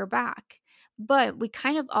did take her back. But we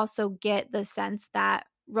kind of also get the sense that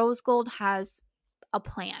Rose Gold has a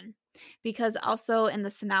plan, because also in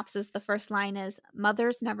the synopsis, the first line is,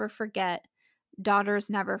 mothers never forget, daughters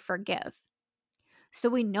never forgive. So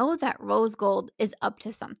we know that Rose Gold is up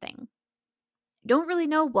to something. Don't really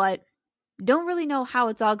know what, don't really know how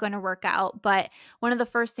it's all going to work out, but one of the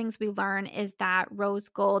first things we learn is that Rose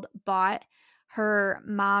Gold bought her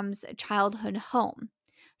mom's childhood home.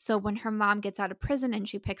 So when her mom gets out of prison and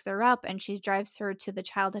she picks her up and she drives her to the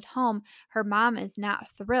childhood home, her mom is not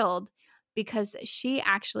thrilled because she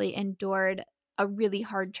actually endured a really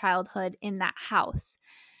hard childhood in that house.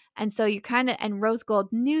 And so and Rose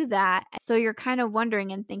Gold knew that. So you're kind of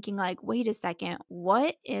wondering and thinking like, wait a second,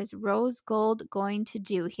 what is Rose Gold going to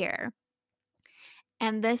do here?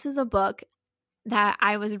 And this is a book that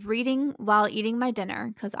I was reading while eating my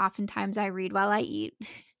dinner, because oftentimes I read while I eat.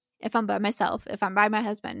 If I'm by myself, if I'm by my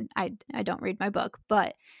husband, I don't read my book,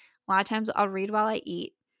 but a lot of times I'll read while I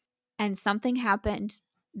eat. And something happened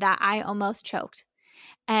that I almost choked.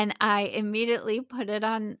 And I immediately put it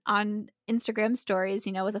on Instagram stories,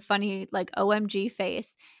 with a funny like OMG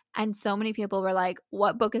face. And so many people were like,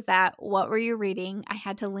 what book is that? What were you reading? I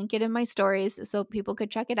had to link it in my stories so people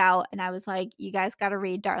could check it out. And I was like, you guys got to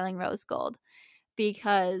read Darling Rose Gold,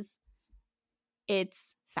 because it's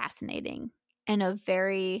fascinating in a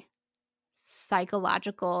very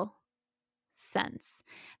psychological sense.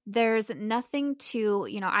 There's nothing to,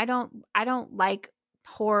 I don't like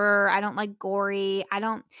horror. I don't like gory. I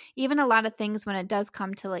don't even a lot of things when it does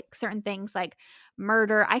come to like certain things like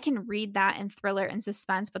murder. I can read that in thriller and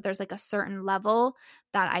suspense, but there's like a certain level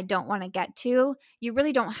that I don't want to get to. You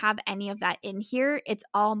really don't have any of that in here. It's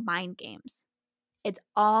all mind games. It's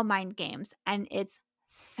all mind games, and it's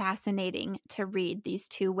fascinating to read these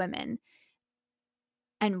two women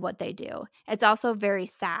and what they do. It's also very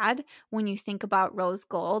sad when you think about Rose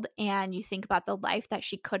Gold and you think about the life that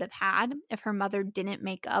she could have had if her mother didn't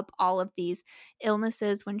make up all of these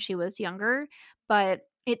illnesses when she was younger. But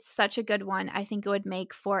it's such a good one. I think it would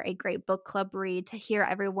make for a great book club read to hear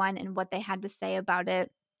everyone and what they had to say about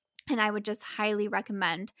it. And I would just highly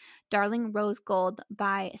recommend Darling Rose Gold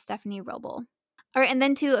by Stephanie Roble. All right, and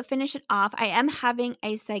then to finish it off, I am having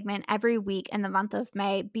a segment every week in the month of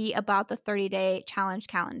May be about the 30-day challenge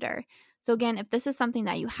calendar. So again, if this is something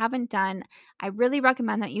that you haven't done, I really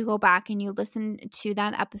recommend that you go back and you listen to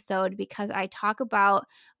that episode, because I talk about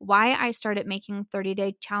why I started making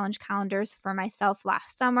 30-day challenge calendars for myself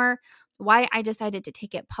last summer, why I decided to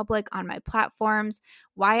take it public on my platforms,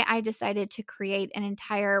 why I decided to create an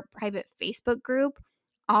entire private Facebook group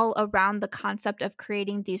all around the concept of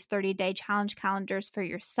creating these 30-day challenge calendars for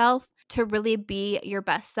yourself to really be your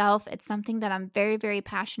best self. It's something that I'm very, very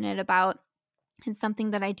passionate about. It's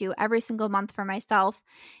something that I do every single month for myself.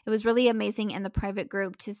 It was really amazing in the private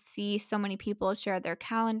group to see so many people share their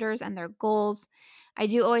calendars and their goals. I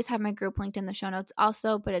do always have my group linked in the show notes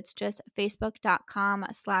also, but it's just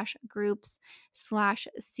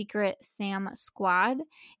facebook.com/groups/Secret Sam Squad.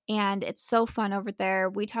 And it's so fun over there.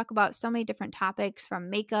 We talk about so many different topics, from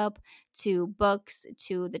makeup to books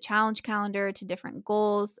to the challenge calendar to different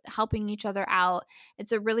goals, helping each other out.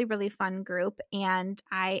 It's a really, really fun group and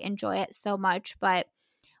I enjoy it so much. But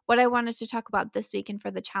what I wanted to talk about this week and for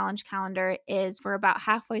the challenge calendar is we're about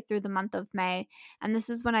halfway through the month of May, and this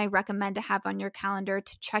is when I recommend to have on your calendar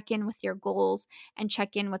to check in with your goals and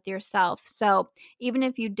check in with yourself. So even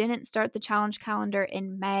if you didn't start the challenge calendar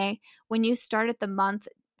in May, when you started the month,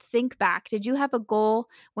 think back. Did you have a goal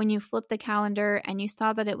when you flipped the calendar and you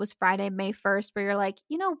saw that it was Friday, May 1st, where you're like,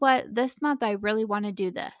 you know what, this month I really want to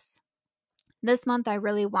do this. This month I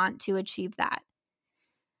really want to achieve that.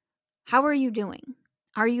 How are you doing?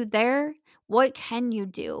 Are you there? What can you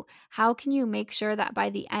do? How can you make sure that by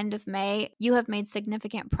the end of May, you have made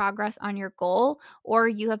significant progress on your goal, or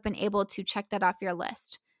you have been able to check that off your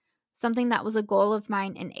list? Something that was a goal of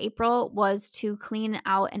mine in April was to clean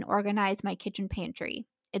out and organize my kitchen pantry.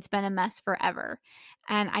 It's been a mess forever.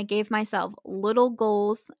 And I gave myself little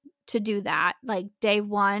goals to do that. Like day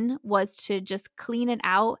one was to just clean it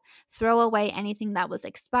out, throw away anything that was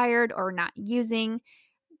expired or not using.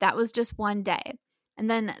 That was just one day. And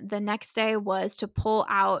then the next day was to pull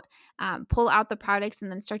out the products and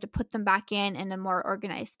then start to put them back in a more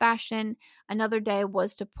organized fashion. Another day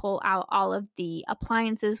was to pull out all of the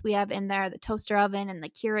appliances we have in there, the toaster oven and the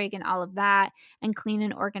Keurig and all of that, and clean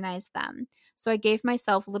and organize them. So I gave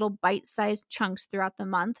myself little bite-sized chunks throughout the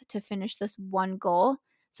month to finish this one goal.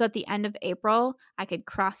 So at the end of April, I could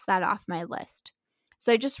cross that off my list.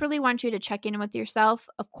 So I just really want you to check in with yourself.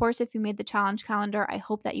 Of course, if you made the challenge calendar, I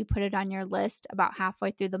hope that you put it on your list about halfway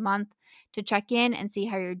through the month to check in and see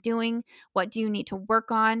how you're doing. What do you need to work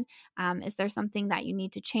on? Is there something that you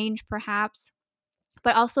need to change perhaps?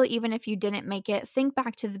 But also, even if you didn't make it, think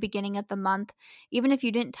back to the beginning of the month. Even if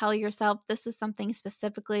you didn't tell yourself, this is something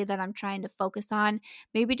specifically that I'm trying to focus on,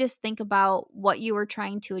 maybe just think about what you were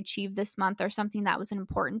trying to achieve this month or something that was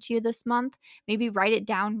important to you this month. Maybe write it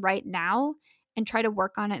down right now and try to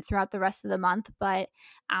work on it throughout the rest of the month. But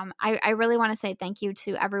I really want to say thank you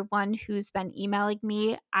to everyone who's been emailing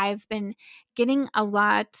me. I've been getting a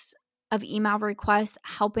lot of email requests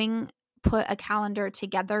helping put a calendar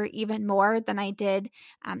together even more than I did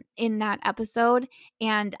in that episode.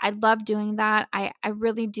 And I love doing that. I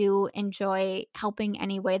really do enjoy helping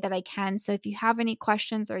any way that I can. So if you have any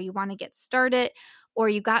questions or you want to get started, or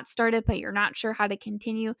you got started but you're not sure how to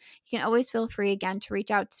continue, you can always feel free again to reach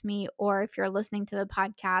out to me. Or if you're listening to the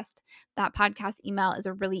podcast, that podcast email is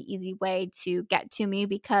a really easy way to get to me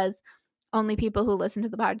because only people who listen to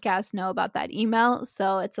the podcast know about that email.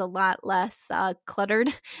 So it's a lot less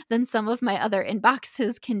cluttered than some of my other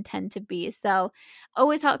inboxes can tend to be. So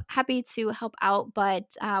always happy to help out. But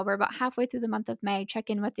we're about halfway through the month of May. Check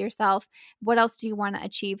in with yourself. What else do you want to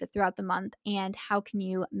achieve throughout the month? And how can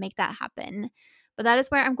you make that happen? But that is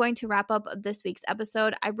where I'm going to wrap up this week's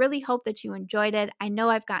episode. I really hope that you enjoyed it. I know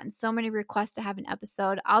I've gotten so many requests to have an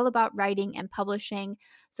episode all about writing and publishing.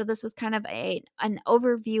 So this was kind of an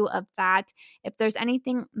overview of that. If there's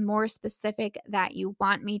anything more specific that you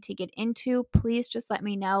want me to get into, please just let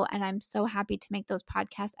me know. And I'm so happy to make those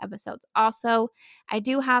podcast episodes also. I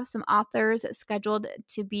do have some authors scheduled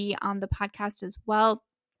to be on the podcast as well.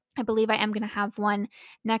 I believe I am going to have one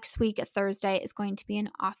next week. Thursday is going to be an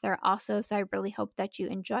author also. So I really hope that you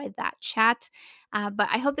enjoyed that chat. But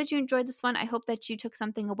I hope that you enjoyed this one. I hope that you took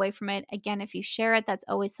something away from it. Again, if you share it, that's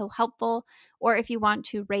always so helpful. Or if you want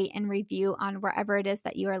to rate and review on wherever it is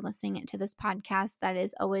that you are listening to this podcast, that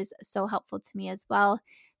is always so helpful to me as well.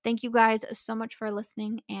 Thank you guys so much for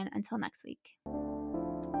listening. And until next week.